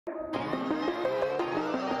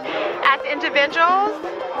As individuals,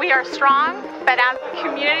 we are strong, but as a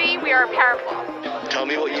community, we are powerful. Tell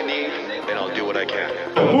me what you need, and I'll do what I can.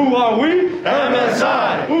 Who are we?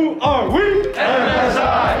 MSI! Who are we?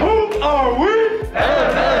 MSI! Who are we?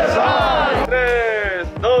 MSI!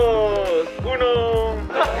 3, 2, 1.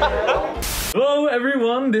 Hello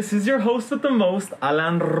everyone, this is your host with the most,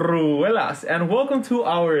 ALANRUELAS, and welcome to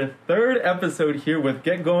our third episode here with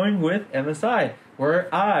Get Going with MSI,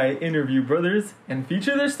 where I interview brothers and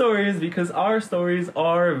feature their stories because our stories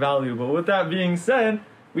are valuable. With that being said,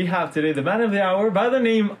 we have today the man of the hour by the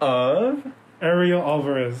name of Ariel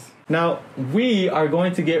Alvarez. Now, we are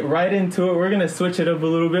going to get right into it. We're going to switch it up a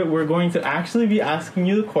little bit. We're going to actually be asking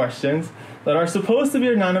you the questions that are supposed to be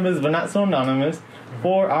anonymous, but not so anonymous,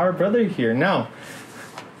 for our brother here. Now,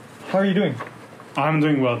 how are you doing? I'm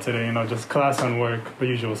doing well today, just class and work, the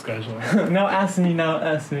usual schedule. Now ask me.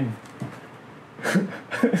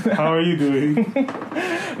 How are you doing?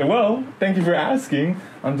 Well, thank you for asking.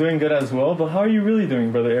 I'm doing good as well, but how are you really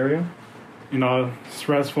doing, Brother Ariel?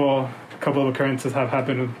 Stressful. A couple of occurrences have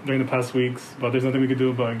happened during the past weeks, but there's nothing we can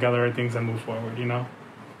do but gather our things and move forward,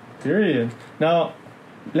 Period. Now,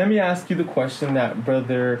 let me ask you the question that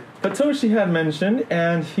Brother Patoshi had mentioned,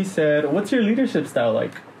 and he said, what's your leadership style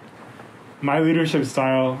like? My leadership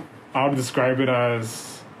style, I would describe it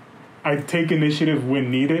as I take initiative when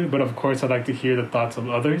needed, but of course I'd like to hear the thoughts of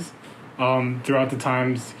others. Throughout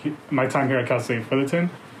my time here at Cal State Fullerton,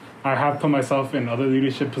 I have put myself in other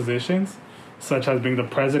leadership positions, such as being the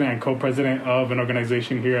president and co-president of an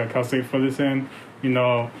organization here at Cal State Fullerton,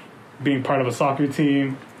 being part of a soccer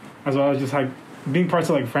team, as well as just being parts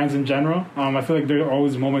of friends in general. I feel like there are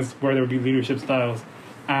always moments where there would be leadership styles.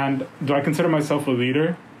 And do I consider myself a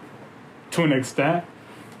leader? To an extent.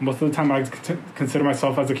 Most of the time I consider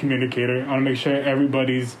myself as a communicator. I want to make sure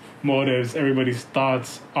everybody's motives, everybody's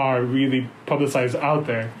thoughts are really publicized out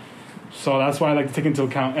there. So that's why I like to take into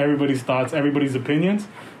account everybody's thoughts, everybody's opinions,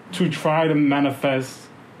 to try to manifest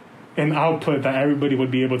an output that everybody would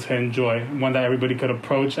be able to enjoy, one that everybody could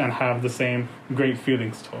approach and have the same great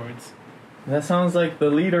feelings towards. That sounds like the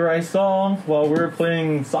leader I saw while we were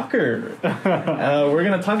playing soccer. We're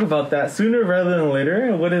going to talk about that sooner rather than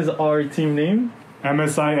later. What is our team name?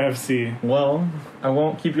 MSI FC. Well, I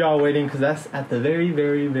won't keep y'all waiting because that's at the very,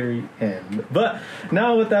 very, very end. But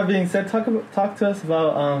now with that being said, talk to us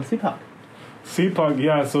about CPOC. CPOC,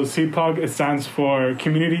 yeah. So CPOC, it stands for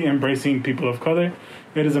Community Embracing People of Color.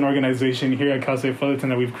 It is an organization here at Cal State Fullerton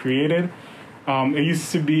that we've created. It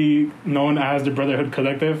used to be known as the Brotherhood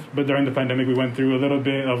Collective, but during the pandemic we went through a little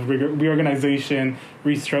bit of reorganization,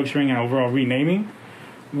 restructuring, and overall renaming.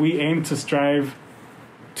 We aim to strive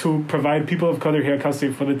to provide people of color here at Cal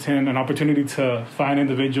State Fullerton an opportunity to find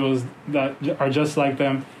individuals that are just like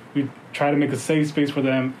them. We try to make a safe space for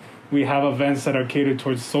them. We have events that are catered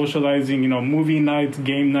towards socializing, movie nights,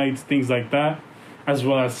 game nights, things like that, as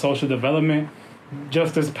well as social development.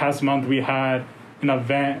 Just this past month we had an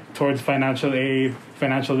event towards financial aid,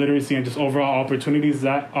 financial literacy, and just overall opportunities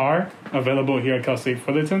that are available here at Cal State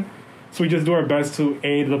Fullerton. So we just do our best to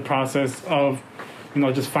aid the process of,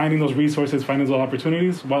 just finding those resources, finding those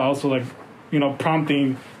opportunities, while also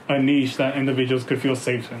prompting a niche that individuals could feel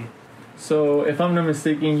safe in. So if I'm not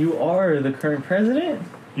mistaken, you are the current president?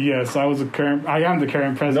 Yes, I am the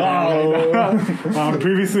current president. No.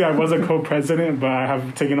 Previously I was a co-president, but I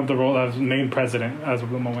have taken up the role as named president as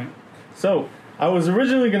of the moment. So I was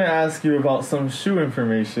originally going to ask you about some shoe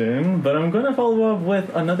information, but I'm going to follow up with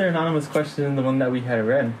another anonymous question, the one that we had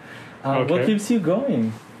read. Okay. What keeps you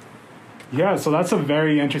going? Yeah, so that's a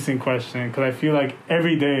very interesting question because I feel like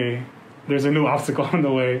every day there's a new obstacle on the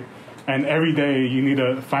way, and every day you need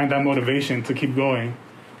to find that motivation to keep going.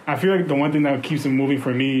 I feel like the one thing that keeps it moving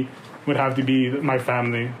for me would have to be my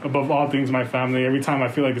family. Above all things, my family. Every time I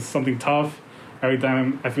feel like it's something tough, every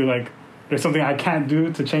time I feel like there's something I can't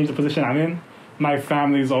do to change the position I'm in, my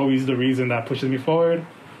family is always the reason that pushes me forward.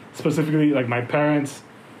 Specifically, my parents,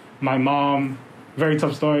 my mom, very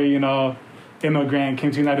tough story, immigrant,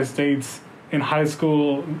 came to the United States in high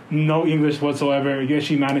school, no English whatsoever, yet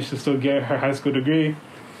she managed to still get her high school degree.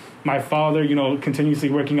 My father, continuously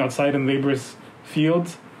working outside in laborious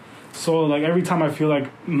fields. So, every time I feel like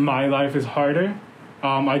my life is harder,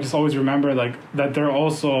 I just always remember, that they're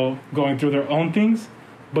also going through their own things,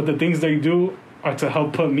 but the things they do are to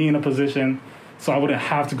help put me in a position so I wouldn't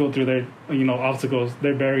have to go through their, obstacles,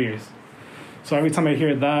 their barriers. So every time I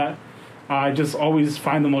hear that, I just always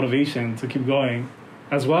find the motivation to keep going.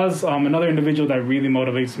 As well as another individual that really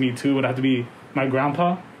motivates me too would have to be my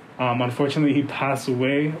grandpa. Unfortunately, he passed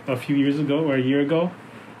away a few years ago or a year ago.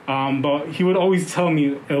 But he would always tell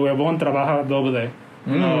me, el huevón trabaja doble.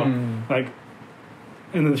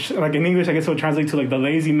 like in English, I guess it would translate to like the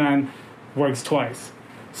lazy man works twice.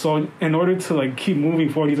 So in order to like keep moving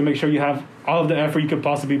forward, you have to make sure you have all of the effort you could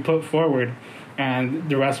possibly put forward, and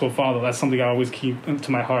the rest will follow. That's something I always keep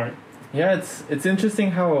to my heart. Yeah, it's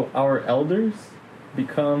interesting how our elders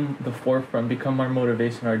become the forefront, become our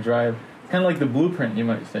motivation, our drive. Kind of like the blueprint, you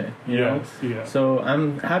might say. You know? Yeah. So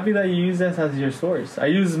I'm happy that you use this as your source. I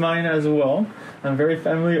use mine as well. I'm very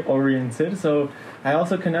family oriented, so I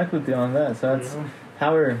also connect with you on that. So that's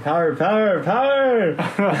power.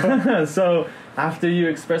 So after you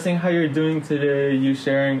expressing how you're doing today, you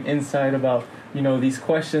sharing insight about, you know, these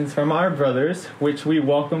questions from our brothers, which we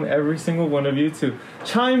welcome every single one of you to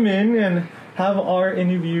chime in and have our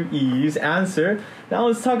interviewees answer. Now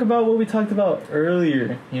let's talk about what we talked about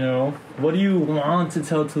earlier. You know, what do you want to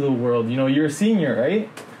tell to the world? You know, you're a senior, right?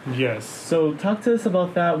 Yes. So talk to us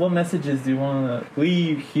about that. What messages do you want to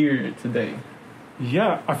leave here today?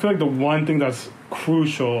 Yeah, I feel like the one thing that's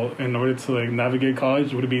crucial in order to like navigate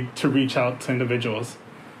college would be to reach out to individuals,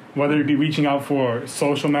 whether it be reaching out for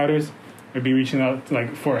social matters, or be reaching out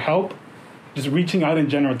like for help. Just reaching out in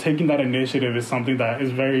general, taking that initiative is something that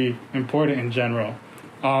is very important in general.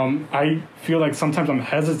 I feel like sometimes I'm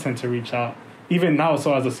hesitant to reach out, even now.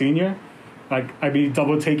 So as a senior, like I'd be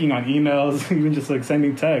double taking on emails, even just like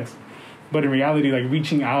sending texts. But in reality, like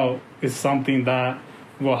reaching out is something that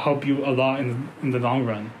will help you a lot in the long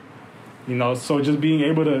run. You know, so just being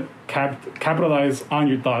able to capitalize on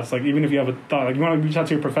your thoughts. Like even if you have a thought, like you want to reach out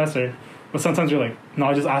to your professor, but sometimes you're like, no,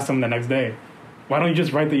 I'll just ask them the next day. Why don't you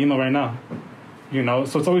just write the email right now? You know,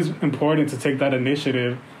 so it's always important to take that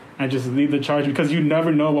initiative and just lead the charge, because you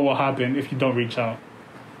never know what will happen if you don't reach out.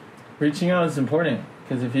 Reaching out is important,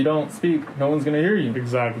 because if you don't speak, no one's going to hear you.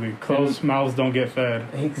 Exactly. Closed mouths don't get fed.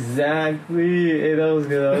 Exactly. Hey, that was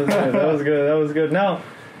good. That was good. Now,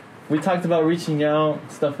 we talked about reaching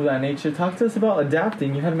out, stuff of that nature. Talk to us about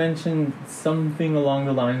adapting. You had mentioned something along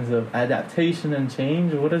the lines of adaptation and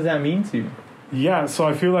change. What does that mean to you? Yeah, so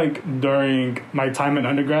I feel like during my time in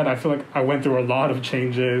undergrad, I feel like I went through a lot of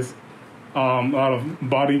changes, a lot of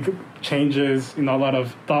body changes, you know, a lot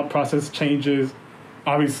of thought process changes,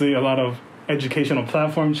 obviously a lot of educational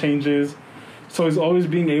platform changes. So it's always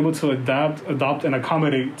being able to adopt and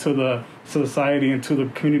accommodate to the society and to the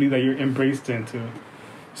community that you're embraced into.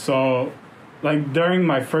 So like during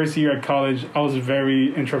my first year at college, I was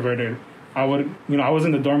very introverted. I was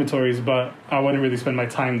in the dormitories, but I wouldn't really spend my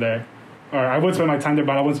time there. Or I would spend my time there,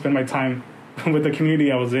 but I wouldn't spend my time with the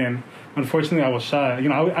community I was in. Unfortunately, I was shy. You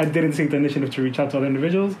know, I didn't take the initiative to reach out to other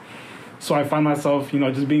individuals. So I find myself, you know,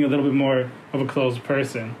 just being a little bit more of a closed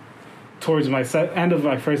person. Towards my end of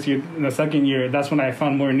my first year, in the second year, that's when I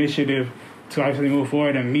found more initiative to actually move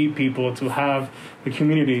forward and meet people, to have the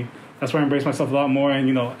community. That's where I embraced myself a lot more in,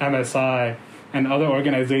 you know, MSI and other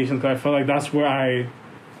organizations, because I felt like that's where I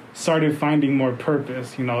started finding more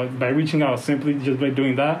purpose. You know, by reaching out, simply just by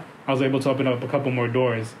doing that, I was able to open up a couple more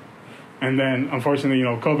doors. And then, unfortunately, you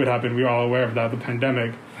know, COVID happened. We were all aware of that, the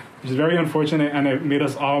pandemic, which is very unfortunate, and it made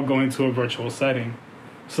us all go into a virtual setting.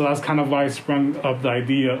 So that's kind of why I sprung up the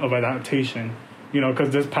idea of adaptation, you know,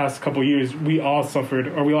 because this past couple years, we all suffered,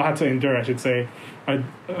 or we all had to endure, I should say,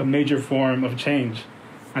 a major form of change.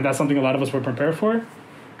 And that's something a lot of us were prepared for.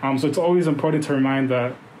 So it's always important to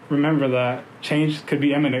remember that change could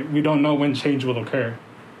be imminent. We don't know when change will occur.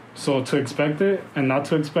 So to expect it and not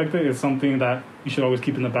to expect it is something that you should always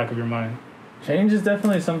keep in the back of your mind. Change is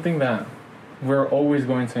definitely something that we're always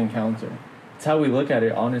going to encounter. It's how we look at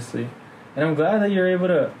it, honestly. And I'm glad that you're able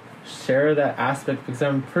to share that aspect, because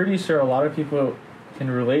I'm pretty sure a lot of people can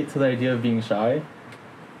relate to the idea of being shy.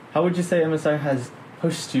 How would you say MSI has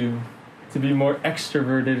pushed you to be more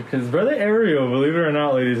extroverted? Because Brother Ariel, believe it or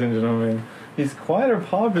not, ladies and gentlemen, he's quite a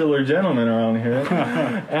popular gentleman around here.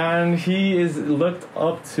 And he is looked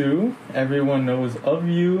up to. Everyone knows of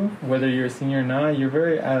you, whether you're a senior or not. You're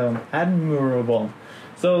very admirable.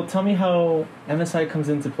 So tell me how MSI comes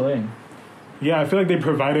into play. Yeah, I feel like they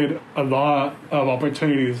provided a lot of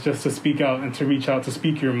opportunities just to speak out and to reach out, to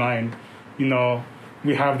speak your mind. You know,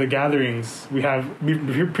 we have the gatherings. We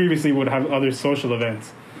previously would have other social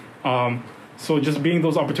events. So just being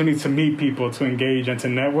those opportunities to meet people, to engage, and to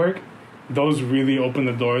network, those really open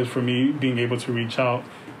the doors for me being able to reach out,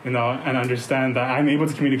 you know, and understand that I'm able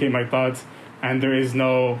to communicate my thoughts, and there is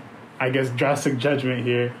no, I guess, drastic judgment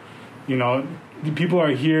here. You know, the people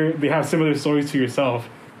are here, they have similar stories to yourself,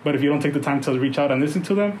 but if you don't take the time to reach out and listen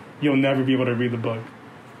to them, you'll never be able to read the book.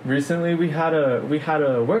 Recently, we had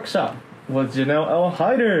a workshop with Janelle L.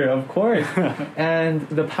 Hyder, of course. And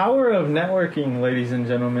the power of networking, ladies and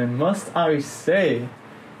gentlemen, must I say,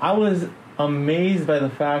 I was amazed by the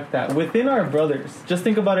fact that within our brothers, just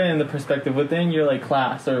think about it in the perspective within your like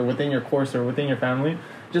class or within your course or within your family,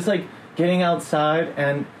 just like getting outside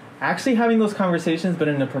and actually having those conversations, but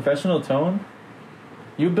in a professional tone.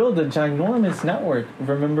 You build a ginormous network.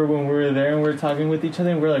 Remember when we were there and we were talking with each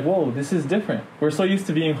other and we're like, whoa, this is different. We're so used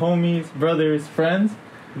to being homies, brothers, friends,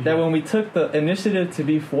 that when we took the initiative to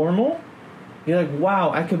be formal, you're like,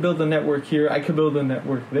 wow, I could build a network here. I could build a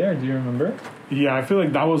network there. Do you remember? Yeah, I feel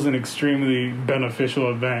like that was an extremely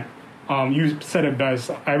beneficial event. You said it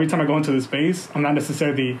best. Every time I go into the space, I'm not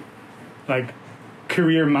necessarily like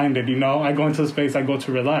career-minded, you know? I go into the space, I go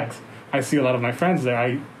to relax. I see a lot of my friends there.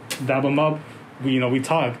 I dab them up. We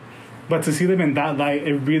talk. But to see them in that light,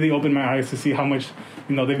 it really opened my eyes to see how much,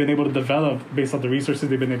 they've been able to develop based on the resources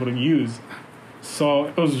they've been able to use. So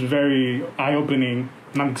it was very eye-opening,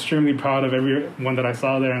 and I'm extremely proud of everyone that I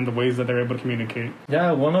saw there and the ways that they're able to communicate.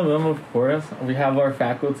 Yeah, one of them, of course, we have our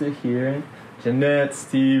faculty here, Jeanette,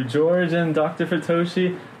 Steve, George, and Dr.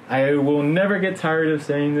 Fatoshi. I will never get tired of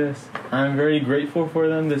saying this. I'm very grateful for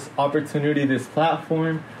them, this opportunity, this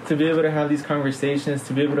platform, to be able to have these conversations,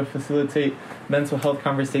 to be able to facilitate mental health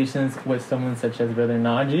conversations with someone such as Brother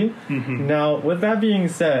Naji. Mm-hmm. Now, with that being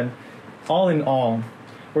said, all in all,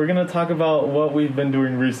 we're going to talk about what we've been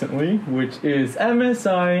doing recently, which is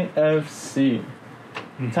MSI FC.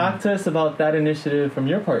 Mm-hmm. Talk to us about that initiative from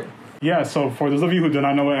your part. Yeah, so for those of you who do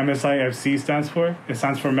not know what MSI FC stands for, it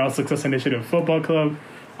stands for Male Success Initiative Football Club.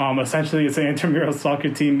 Essentially, it's an intramural soccer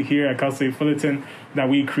team here at Cal State Fullerton that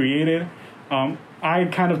we created. I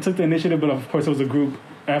kind of took the initiative, but of course it was a group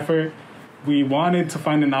effort. We wanted to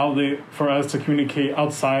find an outlet for us to communicate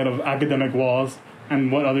outside of academic walls,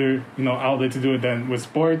 and what other outlet to do it than with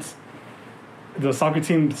sports. The soccer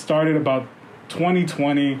team started about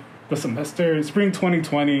 2020, the semester, spring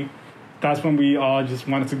 2020. That's when we all just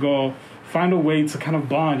wanted to go find a way to kind of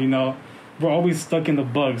bond. We're always stuck in the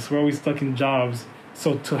bugs. We're always stuck in jobs.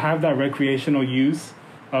 So to have that recreational use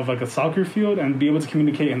of like a soccer field and be able to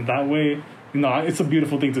communicate in that way, it's a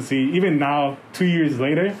beautiful thing to see. Even now, 2 years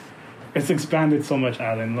later, it's expanded so much,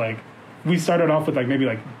 Alan. Like, we started off with maybe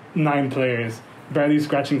 9 players, barely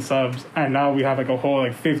scratching subs, and now we have a whole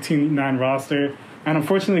 15-man roster. And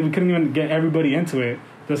unfortunately, we couldn't even get everybody into it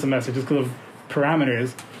this semester just because of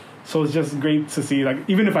parameters. So it's just great to see,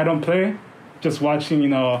 even if I don't play, just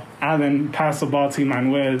watching, Alan pass the ball to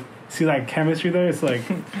Manuel, see chemistry there. It's I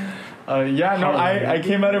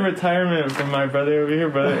came out of retirement from my brother over here,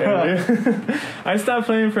 Brother Ariel. I stopped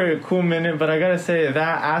playing for a cool minute, but I gotta say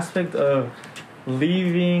that aspect of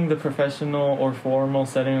leaving the professional or formal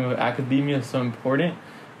setting of academia is so important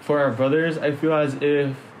for our brothers. I feel as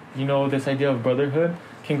if this idea of brotherhood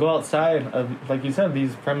can go outside of, like you said,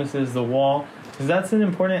 these premises, the wall, because that's an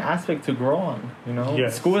important aspect to grow on.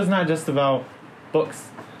 Yes. School is not just about books.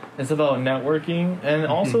 It's about networking and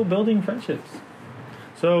also building friendships.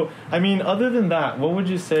 So, other than that, what would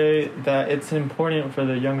you say that it's important for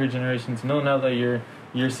the younger generation to know now that you're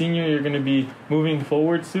senior, you're going to be moving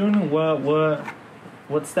forward soon?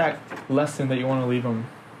 What's that lesson that you want to leave them?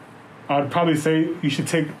 I'd probably say you should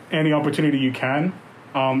take any opportunity you can.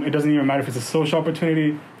 It doesn't even matter if it's a social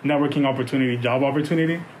opportunity, networking opportunity, job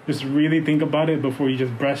opportunity. Just really think about it before you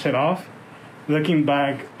just brush it off. Looking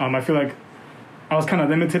back, I feel like I was kind of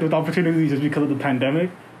limited with opportunities just because of the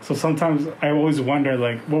pandemic. So sometimes I always wonder,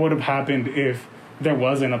 what would have happened if there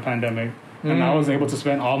wasn't a pandemic? And I was able to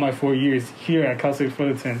spend all my 4 years here at Cal State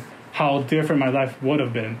Fullerton, how different my life would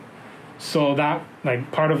have been. So that,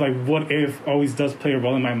 part of, what if always does play a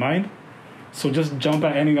role in my mind. So just jump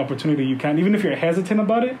at any opportunity you can. Even if you're hesitant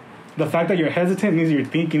about it, the fact that you're hesitant means you're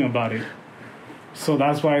thinking about it. So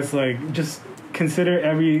that's why it's just consider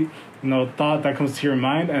every thought that comes to your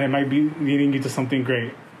mind, and it might be leading you to something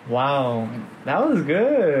great. Wow, that was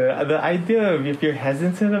good. The idea of if you're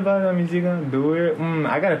hesitant about it, that means you're gonna do it.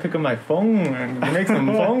 I gotta pick up my phone and make some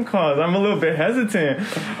phone calls. I'm a little bit hesitant.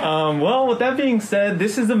 Well, with that being said,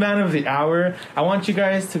 this is the man of the hour. I want you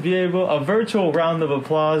guys to be able, a virtual round of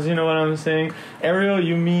applause. You know what I'm saying? Ariel,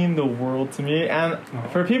 you mean the world to me. And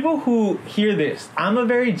for people who hear this, I'm a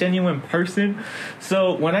very genuine person.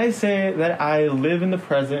 So when I say that I live in the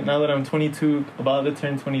present, now that I'm 22, about to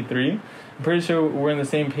turn 23, I'm pretty sure we're on the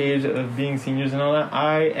same page of being seniors and all that.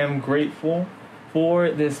 I am grateful for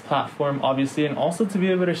this platform, obviously, and also to be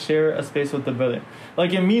able to share a space with the brother.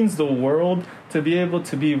 It means the world to be able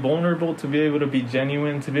to be vulnerable, to be able to be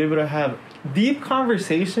genuine, to be able to have deep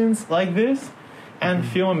conversations like this and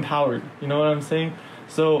feel empowered. You know what I'm saying?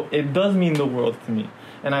 So it does mean the world to me.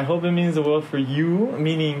 And I hope it means the world for you,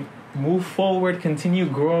 meaning move forward, continue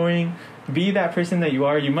growing, be that person that you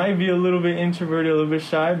are. You might be a little bit introverted, a little bit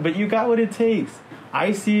shy, but you got what it takes.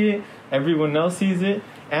 I see it. everyone else sees it,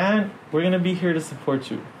 and we're gonna be here to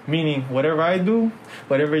support you. Meaning, whatever I do,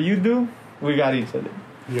 whatever you do, we got each other.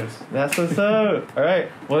 Yes. That's what's up. All right.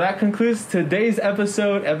 Well, that concludes today's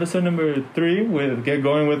episode number 3 with Get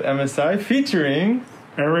Going with MSI, featuring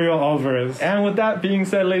Ariel Alvarez. And with that being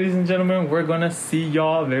said, ladies and gentlemen, we're gonna see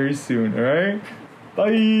y'all very soon. All right.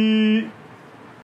 Bye.